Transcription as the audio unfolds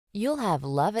You'll have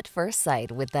love at first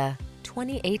sight with the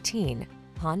 2018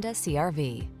 Honda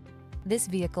CR-V. This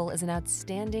vehicle is an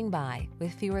outstanding buy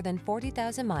with fewer than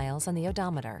 40,000 miles on the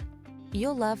odometer.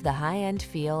 You'll love the high-end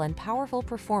feel and powerful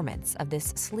performance of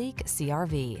this sleek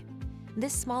CR-V.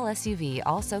 This small SUV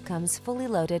also comes fully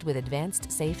loaded with advanced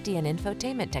safety and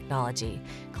infotainment technology,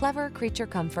 clever creature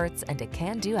comforts, and a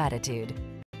can-do attitude.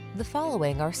 The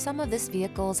following are some of this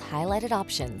vehicle's highlighted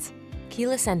options: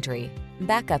 keyless entry,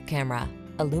 backup camera,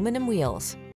 aluminum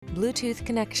wheels, Bluetooth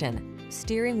connection,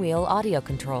 steering wheel audio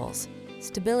controls,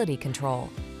 stability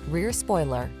control, rear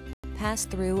spoiler,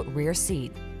 pass-through rear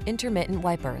seat, intermittent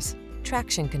wipers,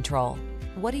 traction control.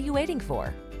 What are you waiting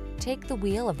for? Take the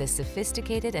wheel of this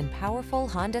sophisticated and powerful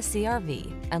Honda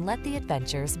CR-V and let the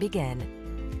adventures begin.